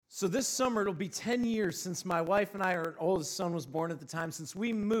So this summer, it'll be 10 years since my wife and I, our oldest son was born at the time, since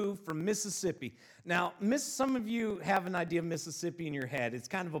we moved from Mississippi. Now, some of you have an idea of Mississippi in your head. It's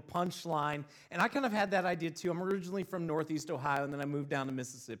kind of a punchline, and I kind of had that idea too. I'm originally from Northeast Ohio, and then I moved down to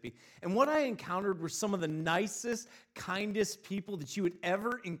Mississippi. And what I encountered were some of the nicest, kindest people that you would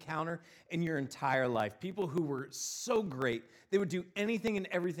ever encounter in your entire life. People who were so great. They would do anything and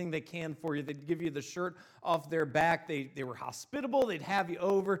everything they can for you. They'd give you the shirt off their back. They were hospitable. They'd have you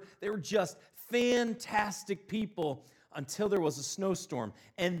over. They were just fantastic people until there was a snowstorm.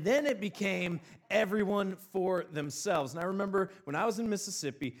 And then it became everyone for themselves. And I remember when I was in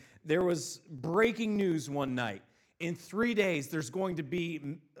Mississippi, there was breaking news one night. In 3 days, there's going to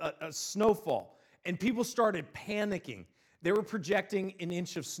be a snowfall. And people started panicking. They were projecting an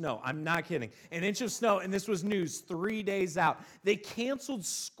inch of snow. I'm not kidding. An inch of snow, and this was news 3 days out. They canceled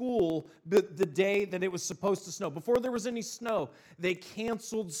school the day that it was supposed to snow. Before there was any snow, they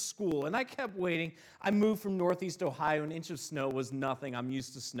canceled school. And I kept waiting. I moved from Northeast Ohio. An inch of snow was nothing. I'm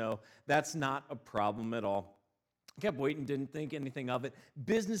used to snow. That's not a problem at all. I kept waiting, didn't think anything of it.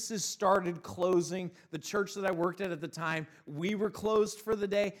 Businesses started closing. The church that I worked at the time, we were closed for the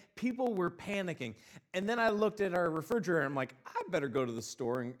day. People were panicking. And then I looked at our refrigerator, and I'm like, I better go to the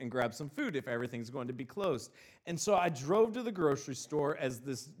store and grab some food if everything's going to be closed. And so I drove to the grocery store as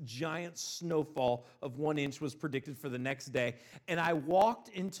this giant snowfall of 1 inch was predicted for the next day. And I walked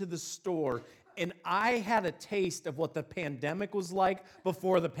into the store, and I had a taste of what the pandemic was like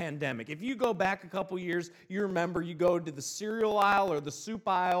before the pandemic. If you go back a couple years, you remember you go to the cereal aisle or the soup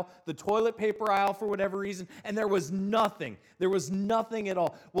aisle, the toilet paper aisle for whatever reason, and there was nothing. There was nothing at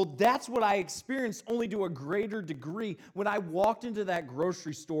all. Well, that's what I experienced, only to a greater degree. When I walked into that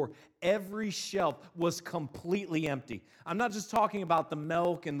grocery store, every shelf was completely empty. I'm not just talking about the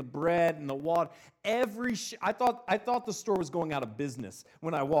milk and the bread and the water. I thought the store was going out of business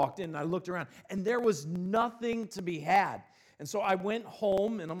when I walked in and I looked around, and there was nothing to be had. And so I went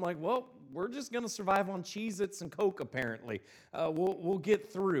home, and I'm like, well, we're just going to survive on Cheez-Its and Coke, apparently. We'll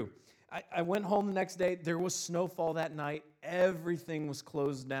get through. I went home the next day. There was snowfall that night. Everything was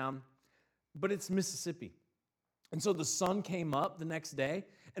closed down. But it's Mississippi. And so the sun came up the next day,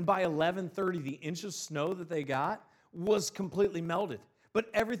 and by 11:30, the inch of snow that they got was completely melted. But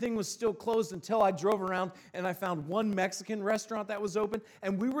everything was still closed until I drove around and I found one Mexican restaurant that was open,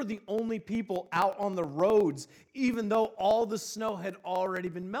 and we were the only people out on the roads, even though all the snow had already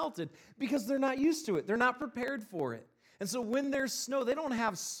been melted, because they're not used to it. They're not prepared for it. And so when there's snow, they don't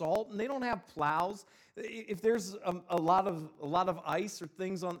have salt and they don't have plows. If there's a lot of ice or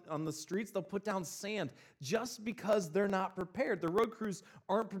things on the streets, they'll put down sand just because they're not prepared. The road crews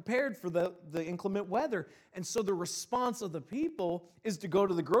aren't prepared for the inclement weather. And so the response of the people is to go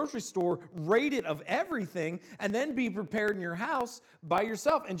to the grocery store, rate it of everything, and then be prepared in your house by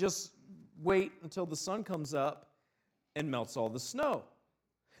yourself and just wait until the sun comes up and melts all the snow.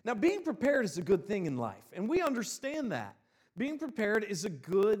 Now, being prepared is a good thing in life, and we understand that. Being prepared is a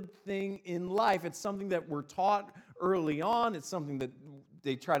good thing in life. It's something that we're taught early on. It's something that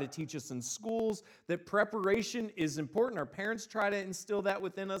they try to teach us in schools, that preparation is important. Our parents try to instill that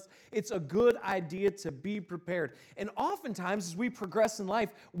within us. It's a good idea to be prepared. And oftentimes, as we progress in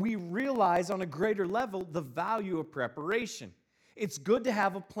life, we realize on a greater level the value of preparation. It's good to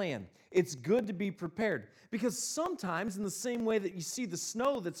have a plan. It's good to be prepared, because sometimes, in the same way that you see the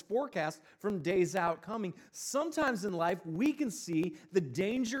snow that's forecast from days out coming, sometimes in life we can see the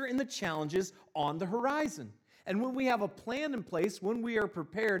danger and the challenges on the horizon. And when we have a plan in place, when we are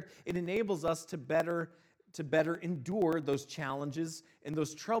prepared, it enables us to better endure those challenges and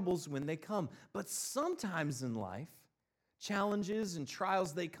those troubles when they come. But sometimes in life, challenges and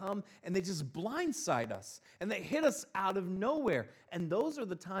trials, they come and they just blindside us and they hit us out of nowhere. And those are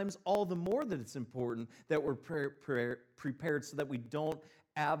the times all the more that it's important that we're prepared so that we don't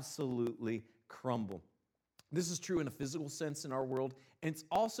absolutely crumble. This is true in a physical sense in our world, and it's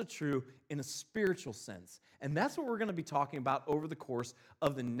also true in a spiritual sense. And that's what we're going to be talking about over the course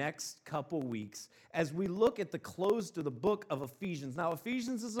of the next couple weeks as we look at the close to the book of Ephesians. Now,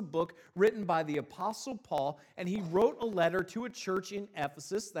 Ephesians is a book written by the Apostle Paul, and he wrote a letter to a church in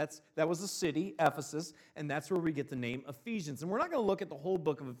Ephesus. That was a city, Ephesus, and that's where we get the name Ephesians. And we're not going to look at the whole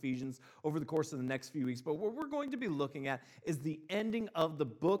book of Ephesians over the course of the next few weeks, but what we're going to be looking at is the ending of the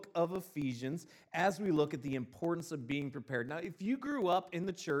book of Ephesians as we look at the importance of being prepared. Now, if you grew up in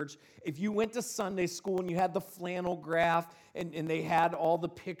the church, if you went to Sunday school and you had the flannel graph and they had all the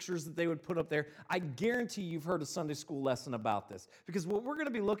pictures that they would put up there, I guarantee you've heard a Sunday school lesson about this. Because what we're going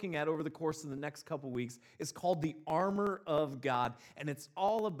to be looking at over the course of the next couple weeks is called the armor of God. And it's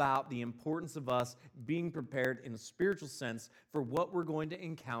all about the importance of us being prepared in a spiritual sense for what we're going to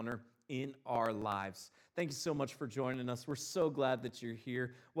encounter in our lives. Thank you so much for joining us. We're so glad that you're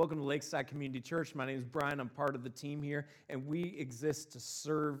here. Welcome to Lakeside Community Church. My name is Brian. I'm part of the team here, and we exist to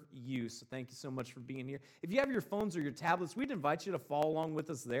serve you. So thank you so much for being here. If you have your phones or your tablets, we'd invite you to follow along with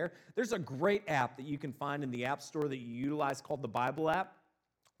us there. There's a great app that you can find in the App Store that you utilize called the Bible app.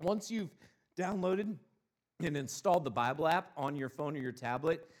 Once you've downloaded and installed the Bible app on your phone or your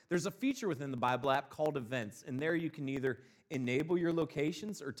tablet, there's a feature within the Bible app called Events, and there you can either enable your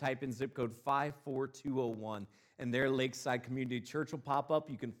locations or type in zip code 54201, and there Lakeside Community Church will pop up.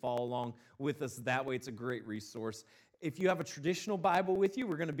 You can follow along with us that way. It's a great resource. If you have a traditional Bible with you,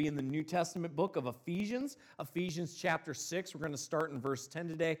 we're going to be in the New Testament book of Ephesians chapter 6. We're going to start in verse 10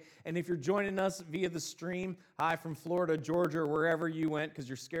 today. And if you're joining us via the stream, hi from Florida, Georgia, or wherever you went because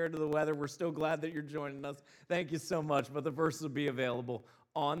you're scared of the weather, we're still glad that you're joining us. Thank you so much. But the verses will be available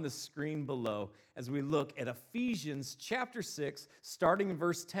on the screen below as we look at Ephesians chapter 6, starting in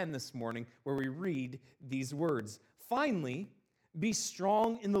verse 10 this morning, where we read these words. Finally, be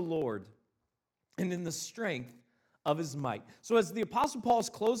strong in the Lord and in the strength of his might. So as the Apostle Paul is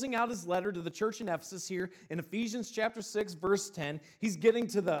closing out his letter to the church in Ephesus here in Ephesians chapter 6, verse 10, he's getting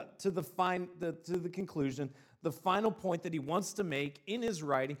to the conclusion, the final point that he wants to make in his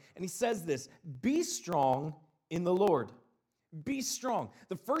writing, and he says this, be strong in the Lord. Be strong.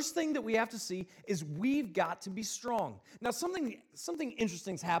 The first thing that we have to see is we've got to be strong. Now, something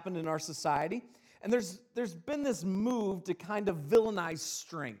interesting's happened in our society, and there's been this move to kind of villainize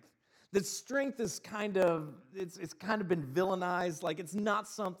strength. That strength is it's kind of been villainized, like it's not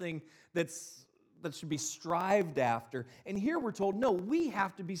something that should be strived after. And here we're told, no, we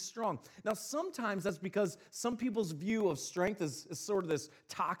have to be strong. Now, sometimes that's because some people's view of strength is sort of this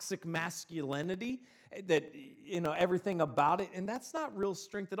toxic masculinity, that, everything about it, and that's not real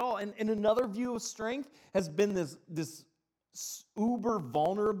strength at all. And another view of strength has been this uber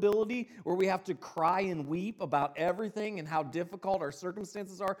vulnerability where we have to cry and weep about everything and how difficult our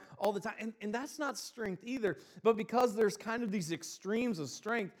circumstances are all the time. And that's not strength either. But because there's kind of these extremes of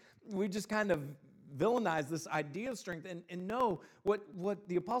strength, we just kind of villainize this idea of strength. And no, what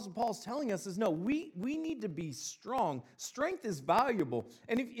the Apostle Paul is telling us is, no, we need to be strong. Strength is valuable.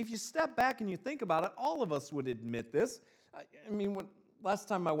 And if you step back and you think about it, all of us would admit this. I mean, last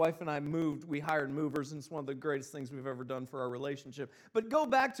time my wife and I moved, we hired movers, and it's one of the greatest things we've ever done for our relationship. But go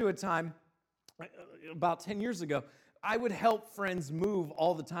back to a time about 10 years ago, I would help friends move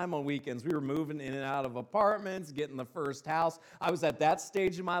all the time on weekends. We were moving in and out of apartments, getting the first house. I was at that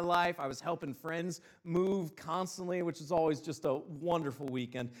stage in my life. I was helping friends move constantly, which is always just a wonderful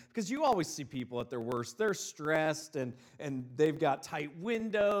weekend because you always see people at their worst. They're stressed and they've got tight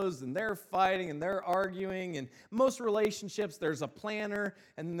windows and they're fighting and they're arguing. And most relationships, there's a planner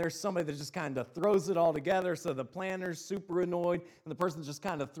and then there's somebody that just kind of throws it all together. So the planner's super annoyed and the person just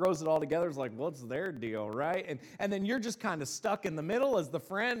kind of throws it all together. It's like, what's their deal, right? And then you're just kind of stuck in the middle as the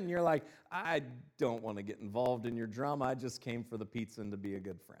friend, and you're like, I don't want to get involved in your drama. I just came for the pizza and to be a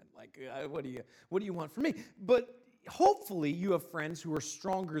good friend. Like, what do you want from me? But hopefully you have friends who are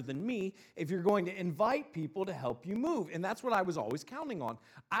stronger than me if you're going to invite people to help you move. And that's what I was always counting on.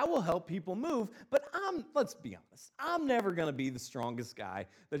 I will help people move, but let's be honest, I'm never going to be the strongest guy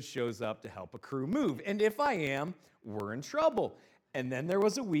that shows up to help a crew move. And if I am, we're in trouble. And then there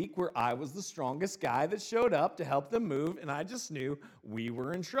was a week where I was the strongest guy that showed up to help them move, and I just knew we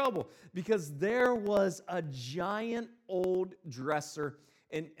were in trouble because there was a giant old dresser,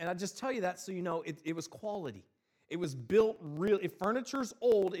 and I just tell you that so you know it was quality. It was built real. If furniture's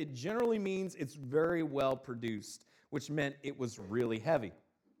old, it generally means it's very well produced, which meant it was really heavy.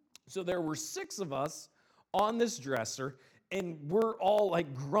 So there were 6 of us on this dresser, and we're all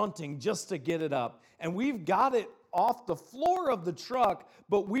like grunting just to get it up, and we've got it off the floor of the truck,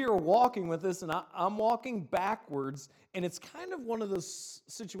 but we are walking with this, and I'm walking backwards, and it's kind of one of those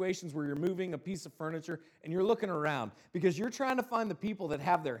situations where you're moving a piece of furniture, and you're looking around, because you're trying to find the people that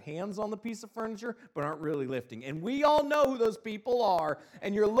have their hands on the piece of furniture, but aren't really lifting, and we all know who those people are,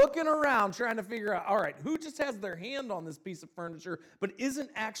 and you're looking around trying to figure out, all right, who just has their hand on this piece of furniture, but isn't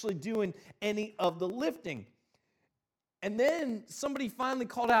actually doing any of the lifting? And then somebody finally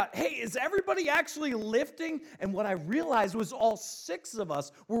called out, hey, is everybody actually lifting? And what I realized was all 6 of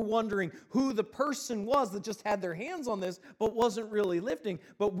us were wondering who the person was that just had their hands on this but wasn't really lifting.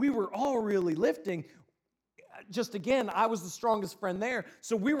 But we were all really lifting. just again, I was the strongest friend there,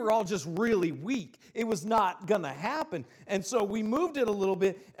 so we were all just really weak. It was not going to happen. And so we moved it a little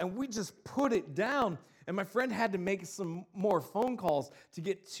bit, and we just put it down. And my friend had to make some more phone calls to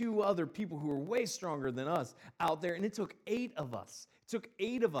get 2 other people who were way stronger than us out there. And it took 8 of us. It took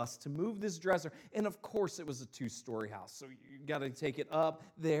 8 of us to move this dresser. And of course, it was a 2-story house, so you got to take it up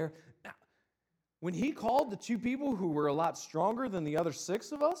there. Now, when he called the 2 people who were a lot stronger than the other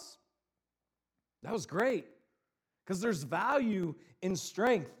 6 of us, that was great. Because there's value in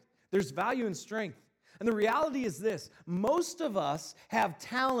strength. There's value in strength. And the reality is this: most of us have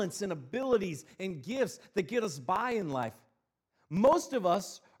talents and abilities and gifts that get us by in life. Most of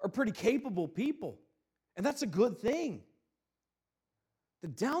us are pretty capable people, and that's a good thing. The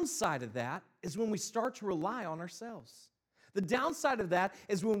downside of that is when we start to rely on ourselves. The downside of that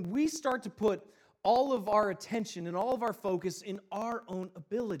is when we start to put all of our attention and all of our focus in our own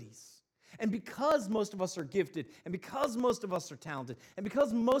abilities. And because most of us are gifted, and because most of us are talented, and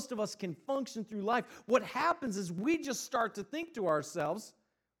because most of us can function through life, what happens is we just start to think to ourselves,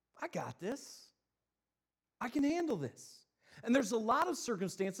 I got this. I can handle this. And there's a lot of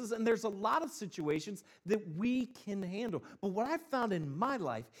circumstances and there's a lot of situations that we can handle. But what I've found in my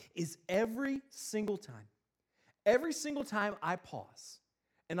life is every single time I pause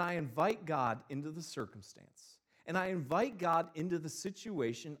and I invite God into the circumstance, and I invite God into the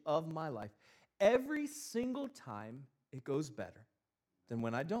situation of my life, every single time it goes better than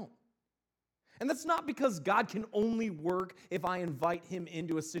when I don't. And that's not because God can only work if I invite him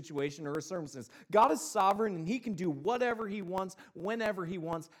into a situation or a circumstance. God is sovereign and he can do whatever he wants, whenever he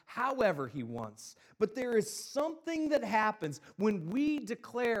wants, however he wants. But there is something that happens when we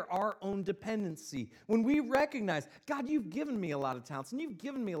declare our own dependency, when we recognize, God, you've given me a lot of talents and you've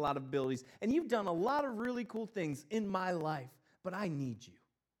given me a lot of abilities and you've done a lot of really cool things in my life, but I need you.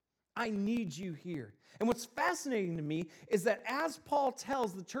 I need you here. And what's fascinating to me is that as Paul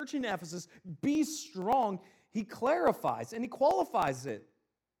tells the church in Ephesus, be strong, he clarifies and he qualifies it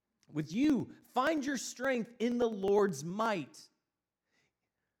with you. Find your strength in the Lord's might.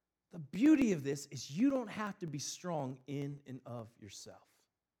 The beauty of this is you don't have to be strong in and of yourself.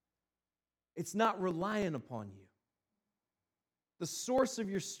 It's not reliant upon you. The source of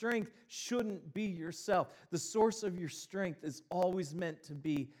your strength shouldn't be yourself. The source of your strength is always meant to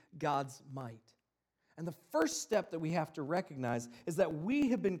be God's might. And the first step that we have to recognize is that we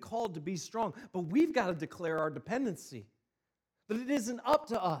have been called to be strong, but we've got to declare our dependency. That it isn't up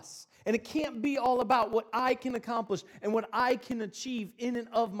to us. And it can't be all about what I can accomplish and what I can achieve in and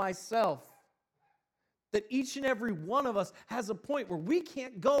of myself. That each and every one of us has a point where we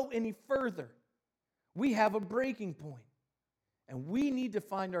can't go any further. We have a breaking point. And we need to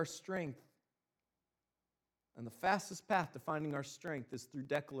find our strength. And the fastest path to finding our strength is through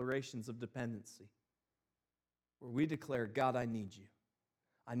declarations of dependency, where we declare, God, I need you.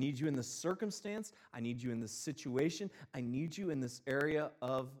 I need you in this circumstance. I need you in this situation. I need you in this area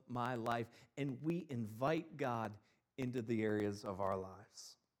of my life. And we invite God into the areas of our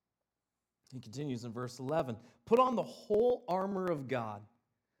lives. He continues in verse 11, put on the whole armor of God,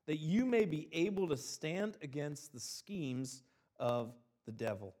 that you may be able to stand against the schemes of the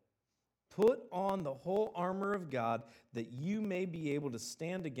devil. Put on the whole armor of God that you may be able to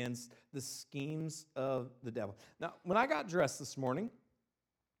stand against the schemes of the devil. Now, when I got dressed this morning,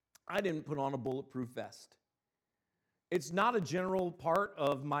 I didn't put on a bulletproof vest. It's not a general part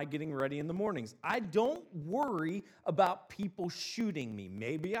of my getting ready in the mornings. I don't worry about people shooting me.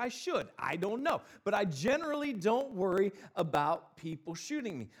 Maybe I should. I don't know. But I generally don't worry about people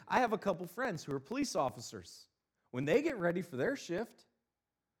shooting me. I have a couple friends who are police officers. When they get ready for their shift,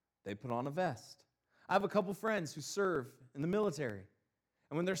 they put on a vest. I have a couple friends who serve in the military.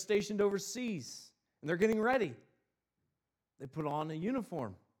 And when they're stationed overseas and they're getting ready, they put on a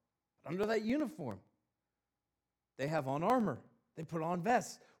uniform. But under that uniform, they have on armor. They put on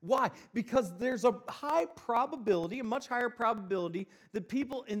vests. Why? Because there's a high probability, a much higher probability, that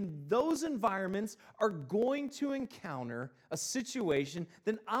people in those environments are going to encounter a situation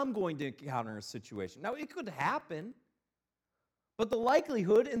than I'm going to encounter a situation. Now, it could happen, but the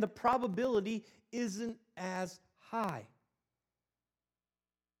likelihood and the probability isn't as high.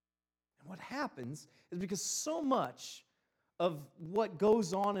 And what happens is because so much of what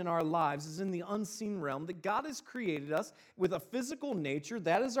goes on in our lives is in the unseen realm, that God has created us with a physical nature,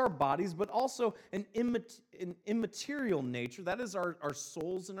 that is our bodies, but also an immaterial nature, that is our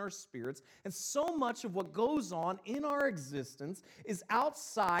souls and our spirits. And so much of what goes on in our existence is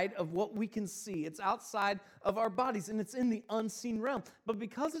outside of what we can see. It's outside of our bodies, and it's in the unseen realm. But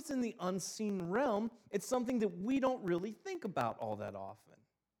because it's in the unseen realm, it's something that we don't really think about all that often.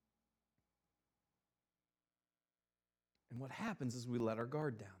 And what happens is we let our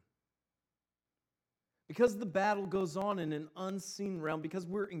guard down. Because the battle goes on in an unseen realm, because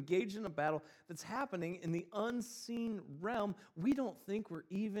we're engaged in a battle that's happening in the unseen realm, we don't think we're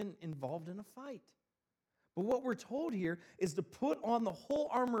even involved in a fight. But what we're told here is to put on the whole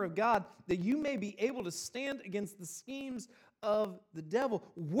armor of God that you may be able to stand against the schemes of the devil.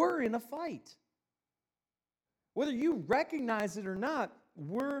 We're in a fight. Whether you recognize it or not,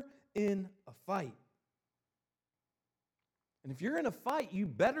 we're in a fight. And if you're in a fight, you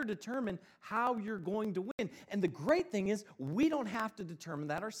better determine how you're going to win. And the great thing is, we don't have to determine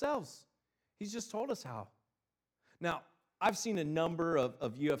that ourselves. He's just told us how. Now, I've seen a number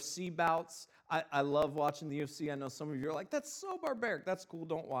of UFC bouts. I love watching the UFC. I know some of you are like, that's so barbaric. That's cool.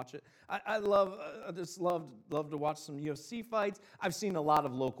 Don't watch it. I just love to watch some UFC fights. I've seen a lot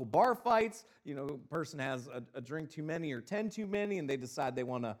of local bar fights. You know, a person has a drink too many or 10 too many, and they decide they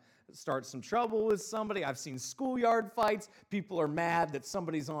want to start some trouble with somebody. I've seen schoolyard fights. People are mad that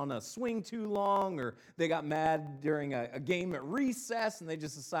somebody's on a swing too long, or they got mad during a game at recess, and they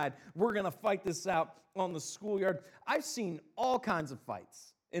just decide, we're going to fight this out on the schoolyard. I've seen all kinds of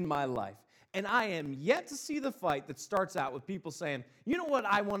fights in my life. And I am yet to see the fight that starts out with people saying, you know what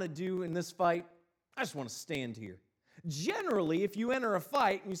I want to do in this fight? I just want to stand here. Generally, if you enter a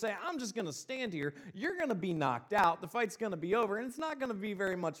fight and you say, I'm just going to stand here, you're going to be knocked out. The fight's going to be over, and it's not going to be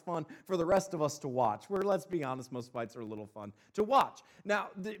very much fun for the rest of us to watch. Where, let's be honest, most fights are a little fun to watch. Now,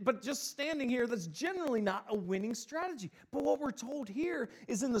 but just standing here, that's generally not a winning strategy. But what we're told here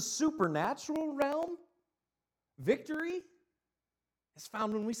is in the supernatural realm, victory is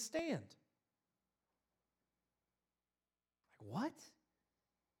found when we stand. What?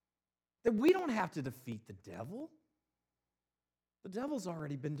 That we don't have to defeat the devil. The devil's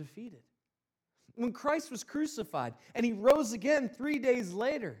already been defeated. When Christ was crucified and he rose again 3 days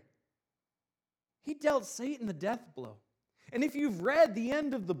later, he dealt Satan the death blow. And if you've read the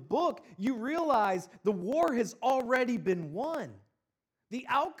end of the book, you realize the war has already been won. The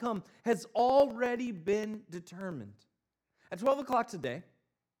outcome has already been determined. At 12 o'clock today,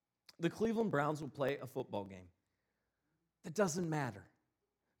 the Cleveland Browns will play a football game. That doesn't matter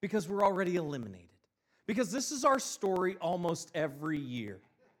because we're already eliminated. Because this is our story almost every year.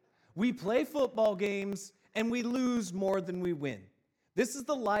 We play football games and we lose more than we win. This is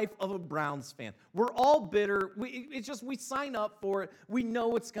the life of a Browns fan. We're all bitter. We sign up for it. We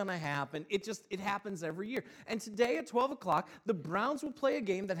know it's going to happen. It happens every year. And today at 12 o'clock, the Browns will play a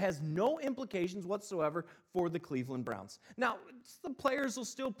game that has no implications whatsoever for the Cleveland Browns. Now, the players will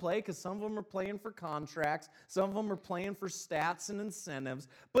still play because some of them are playing for contracts. Some of them are playing for stats and incentives.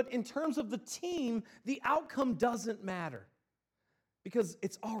 But in terms of the team, the outcome doesn't matter because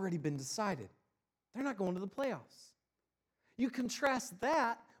it's already been decided. They're not going to the playoffs. You contrast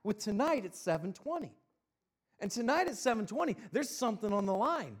that with tonight at 7:20. And tonight at 7:20, there's something on the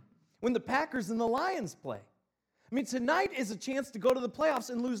line when the Packers and the Lions play. I mean, tonight is a chance to go to the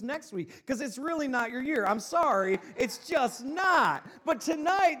playoffs and lose next week because it's really not your year. I'm sorry, it's just not. But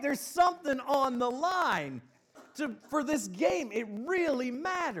tonight, there's something on the line. For this game, it really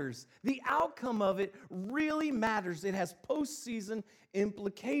matters. The outcome of it really matters. It has postseason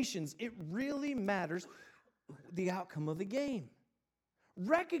implications. It really matters the outcome of the game.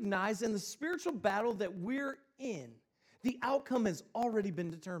 Recognize in the spiritual battle that we're in, the outcome has already been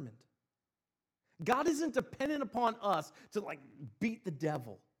determined. God isn't dependent upon us to beat the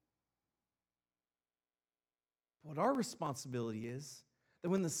devil. What our responsibility is that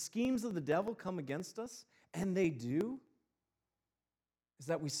when the schemes of the devil come against us, and they do, is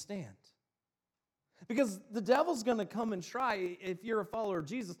that we stand. Because the devil's going to come and try, if you're a follower of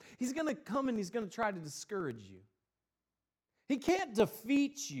Jesus, he's going to come and he's going to try to discourage you. He can't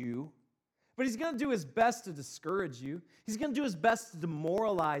defeat you, but he's going to do his best to discourage you. He's going to do his best to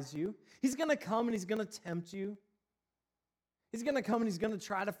demoralize you. He's going to come and he's going to tempt you. He's going to come and he's going to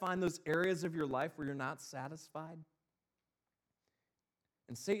try to find those areas of your life where you're not satisfied.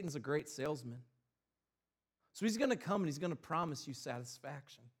 And Satan's a great salesman. So he's going to come and he's going to promise you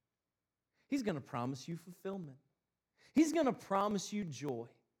satisfaction. He's going to promise you fulfillment. He's going to promise you joy.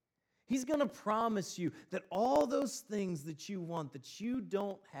 He's going to promise you that all those things that you want, that you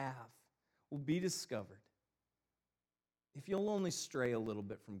don't have, will be discovered if you'll only stray a little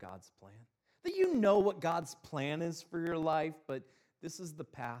bit from God's plan. That you know what God's plan is for your life, but this is the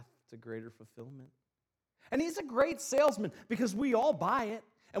path to greater fulfillment. And he's a great salesman because we all buy it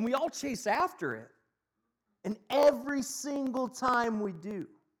and we all chase after it. And every single time we do,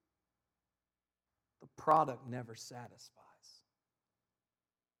 the product never satisfies.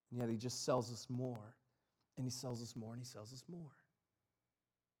 And yet he just sells us more, and he sells us more, and he sells us more.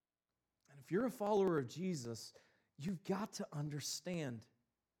 And if you're a follower of Jesus, you've got to understand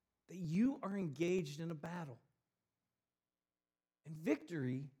that you are engaged in a battle. And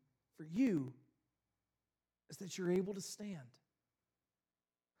victory for you is that you're able to stand,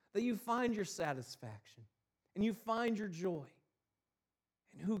 that you find your satisfaction and you find your joy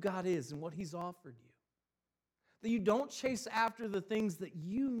in who God is and what He's offered you. That you don't chase after the things that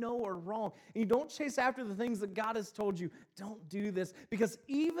you know are wrong. And you don't chase after the things that God has told you, don't do this. Because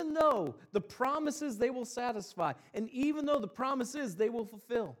even though the promises they will satisfy, and even though the promises they will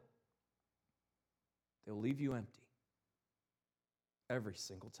fulfill, they'll leave you empty every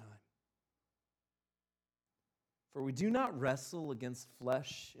single time. For we do not wrestle against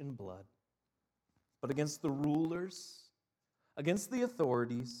flesh and blood, but against the rulers, against the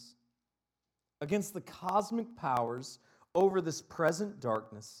authorities, against the cosmic powers over this present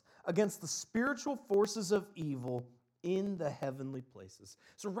darkness, against the spiritual forces of evil in the heavenly places.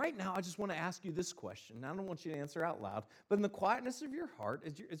 So right now, I just want to ask you this question. I don't want you to answer out loud, but in the quietness of your heart,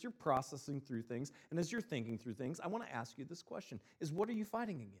 as you're processing through things and as you're thinking through things, I want to ask you this question, is what are you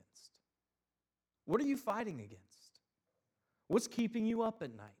fighting against? What are you fighting against? What's keeping you up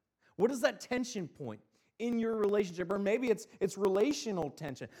at night? What is that tension point in your relationship? Or maybe it's relational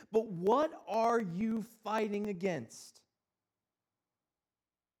tension. But what are you fighting against?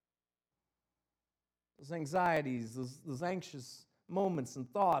 Those anxieties, those anxious moments and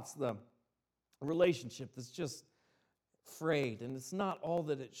thoughts, the relationship that's just frayed and it's not all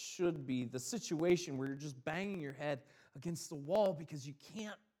that it should be, the situation where you're just banging your head against the wall because you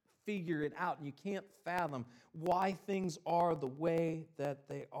can't figure it out and you can't fathom why things are the way that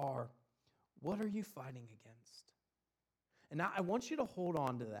they are. What are you fighting against? And now I want you to hold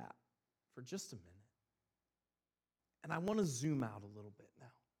on to that for just a minute. And I want to zoom out a little bit now.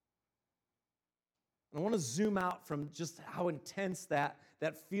 And I want to zoom out from just how intense that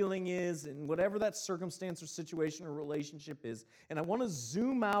feeling is and whatever that circumstance or situation or relationship is. And I want to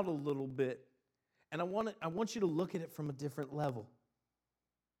zoom out a little bit. And I want you to look at it from a different level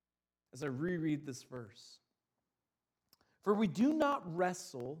as I reread this verse. For we do not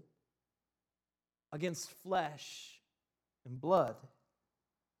wrestle against flesh and blood,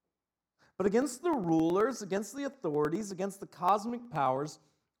 but against the rulers, against the authorities, against the cosmic powers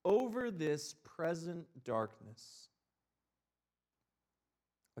over this present darkness,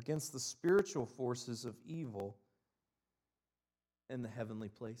 against the spiritual forces of evil in the heavenly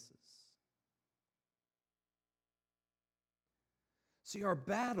places. See, our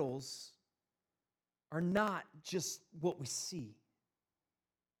battles are not just what we see.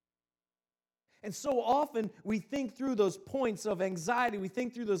 And so often we think through those points of anxiety, we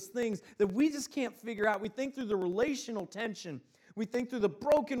think through those things that we just can't figure out. We think through the relational tension, we think through the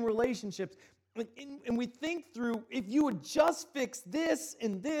broken relationships, and we think through, if you would just fix this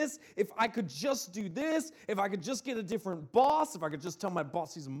and this, if I could just do this, if I could just get a different boss, if I could just tell my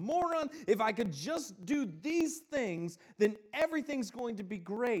boss he's a moron, if I could just do these things, then everything's going to be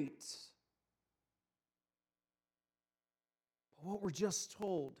great. But what we're just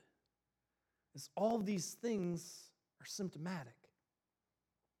told is all these things are symptomatic.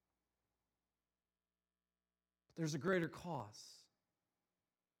 But there's a greater cause.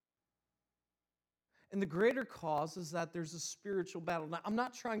 And the greater cause is that there's a spiritual battle. Now, I'm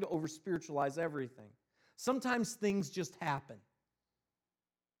not trying to over-spiritualize everything. Sometimes things just happen.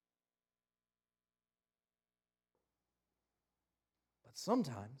 But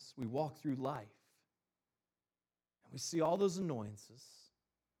sometimes we walk through life and we see all those annoyances.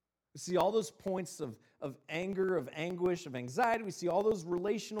 We see all those points of anger, of anguish, of anxiety. We see all those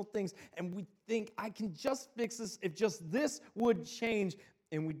relational things, and we think, I can just fix this if just this would change.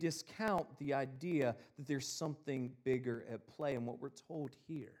 And we discount the idea that there's something bigger at play. And what we're told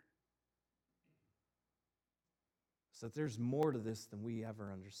here is that there's more to this than we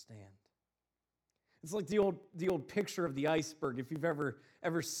ever understand. It's like the old picture of the iceberg, if you've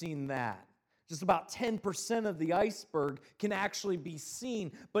ever seen that. Just about 10% of the iceberg can actually be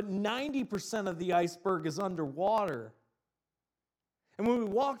seen, but 90% of the iceberg is underwater. And when we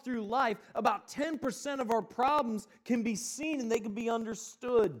walk through life, about 10% of our problems can be seen and they can be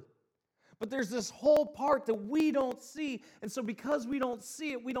understood. But there's this whole part that we don't see. And so because we don't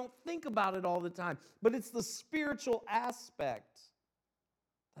see it, we don't think about it all the time. But it's the spiritual aspect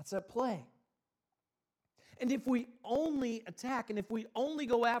that's at play. And if we only attack and if we only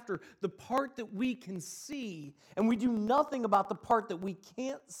go after the part that we can see, and we do nothing about the part that we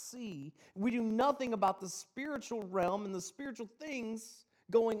can't see, we do nothing about the spiritual realm and the spiritual things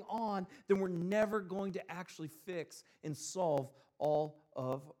going on, then we're never going to actually fix and solve all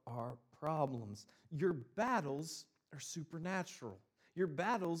of our problems. Your battles are supernatural. Your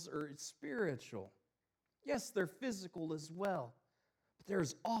battles are spiritual. Yes, they're physical as well, but there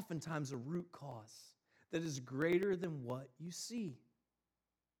is oftentimes a root cause that is greater than what you see.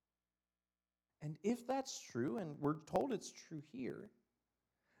 And if that's true, and we're told it's true here,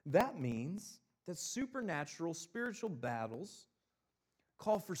 that means that supernatural spiritual battles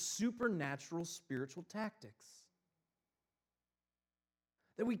call for supernatural spiritual tactics.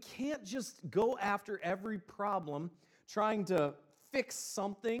 That we can't just go after every problem trying to fix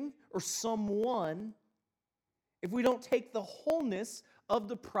something or someone if we don't take the wholeness of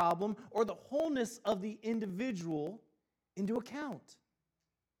the problem or the wholeness of the individual into account.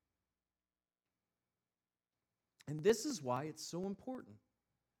 And this is why it's so important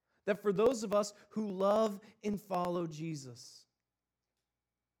that for those of us who love and follow Jesus,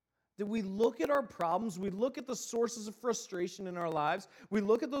 that we look at our problems, we look at the sources of frustration in our lives, we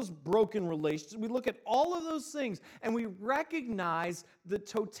look at those broken relationships, we look at all of those things, and we recognize the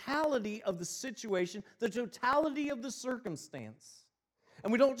totality of the situation, the totality of the circumstance.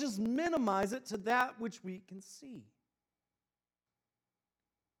 And we don't just minimize it to that which we can see.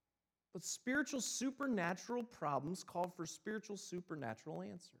 But spiritual supernatural problems call for spiritual supernatural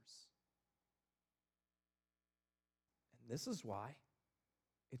answers. And this is why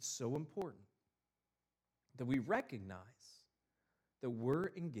it's so important that we recognize that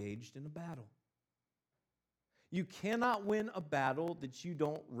we're engaged in a battle. You cannot win a battle that you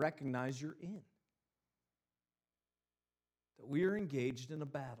don't recognize you're in. That we are engaged in a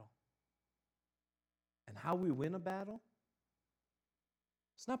battle. And how we win a battle?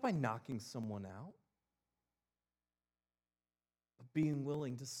 It's not by knocking someone out, but being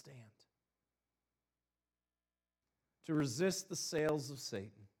willing to stand. To resist the sails of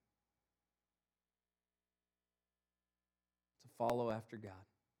Satan. To follow after God.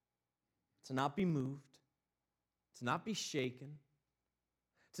 To not be moved. To not be shaken.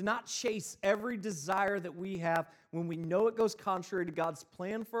 To not chase every desire that we have when we know it goes contrary to God's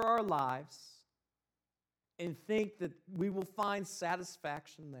plan for our lives and think that we will find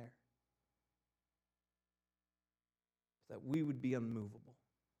satisfaction there. That we would be unmovable.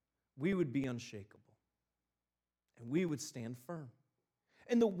 We would be unshakable. And we would stand firm.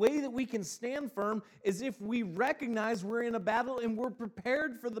 And the way that we can stand firm is if we recognize we're in a battle and we're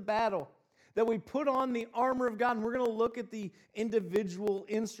prepared for the battle. That we put on the armor of God, and we're going to look at the individual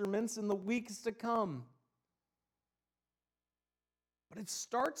instruments in the weeks to come. But it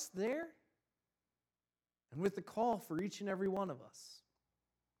starts there and with the call for each and every one of us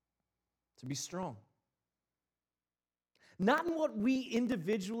to be strong. Not in what we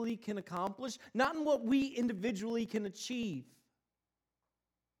individually can accomplish, not in what we individually can achieve,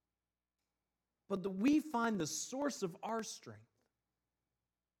 but that we find the source of our strength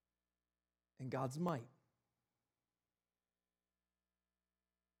in God's might.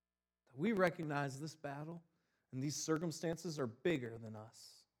 That we recognize this battle and these circumstances are bigger than us.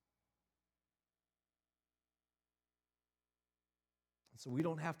 And so we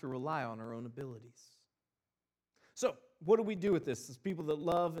don't have to rely on our own abilities. So, what do we do with this? As people that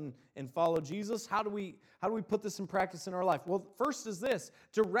love and follow Jesus, how do we put this in practice in our life? Well, first is this,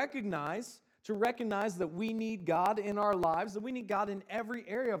 to recognize that we need God in our lives, that we need God in every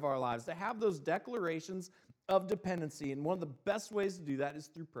area of our lives, to have those declarations of dependency. And one of the best ways to do that is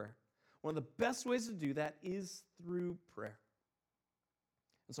through prayer. One of the best ways to do that is through prayer.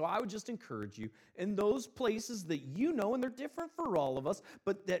 And so I would just encourage you, in those places that you know, and they're different for all of us,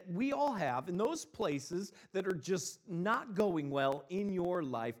 but that we all have, in those places that are just not going well in your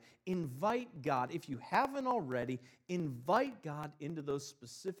life, invite God. If you haven't already, invite God into those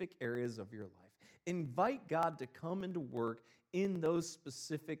specific areas of your life. Invite God to come into work in those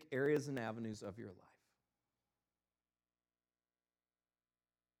specific areas and avenues of your life.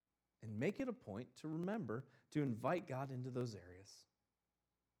 And make it a point to remember to invite God into those areas.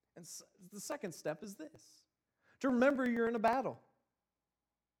 And the second step is this, to remember you're in a battle.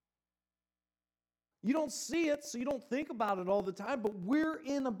 You don't see it, so you don't think about it all the time, but we're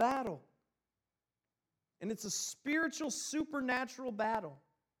in a battle. And it's a spiritual, supernatural battle.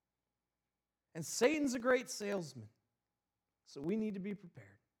 And Satan's a great salesman, so we need to be prepared.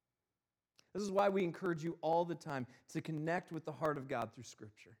 This is why we encourage you all the time to connect with the heart of God through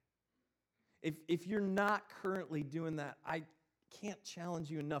Scripture. If you're not currently doing that, I can't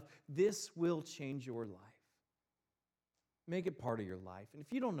challenge you enough. This will change your life. Make it part of your life. And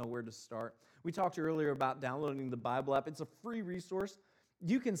if you don't know where to start, we talked earlier about downloading the Bible app. It's a free resource.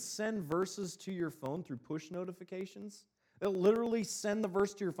 You can send verses to your phone through push notifications. It'll literally send the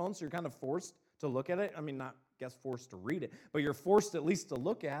verse to your phone, so you're kind of forced to look at it. I mean, not, I guess, forced to read it, but you're forced at least to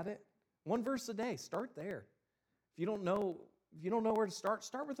look at it. One verse a day. Start there. If you don't know where to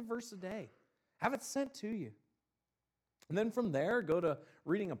start with a verse a day. Have it sent to you. And then from there, go to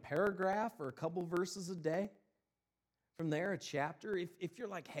reading a paragraph or a couple verses a day. From there, a chapter. If you're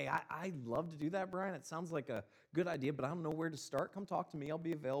like, hey, I'd love to do that, Brian. It sounds like a good idea, but I don't know where to start. Come talk to me. I'll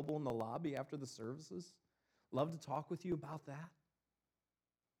be available in the lobby after the services. Love to talk with you about that.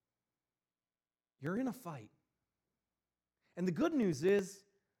 You're in a fight. And the good news is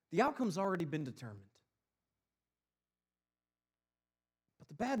the outcome's already been determined. But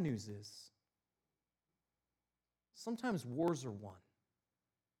the bad news is sometimes wars are won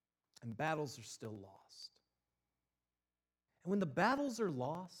and battles are still lost. And when the battles are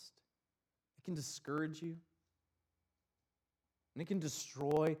lost, it can discourage you and it can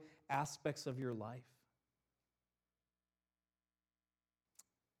destroy aspects of your life.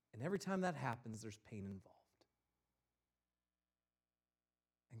 And every time that happens, there's pain involved.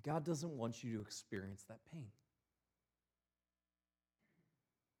 And God doesn't want you to experience that pain.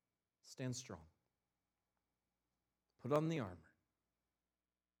 Stand strong. Put on the armor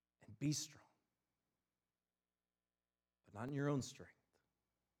and be strong. But not in your own strength,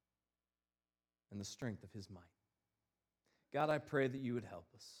 in the strength of His might. God, I pray that you would help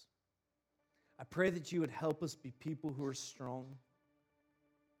us. I pray that you would help us be people who are strong.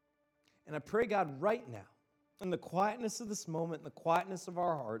 And I pray, God, right now, in the quietness of this moment, in the quietness of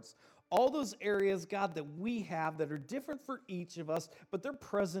our hearts, all those areas, God, that we have that are different for each of us, but they're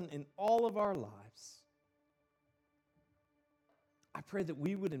present in all of our lives. I pray that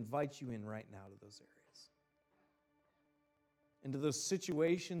we would invite you in right now to those areas, into those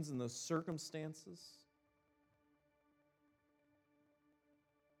situations and those circumstances.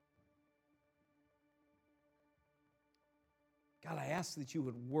 God, I ask that you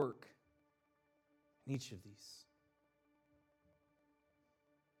would work in each of these.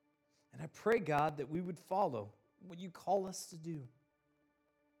 And I pray, God, that we would follow what you call us to do.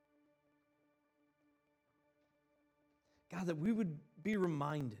 God, that we would be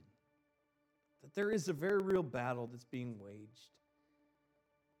reminded that there is a very real battle that's being waged.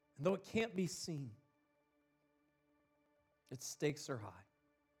 And though it can't be seen, its stakes are high.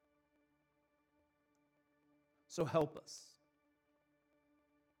 So help us.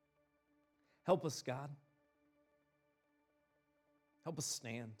 Help us, God. Help us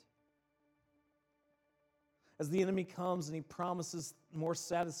stand. As the enemy comes and he promises more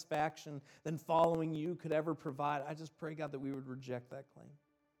satisfaction than following you could ever provide, I just pray, God, that we would reject that claim.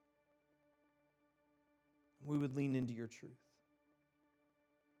 We would lean into your truth.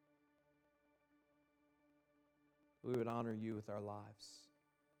 We would honor you with our lives,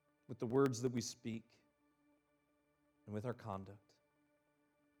 with the words that we speak, and with our conduct.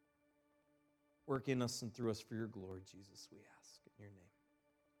 Work in us and through us for your glory, Jesus, we ask in your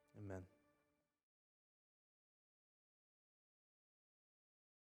name. Amen.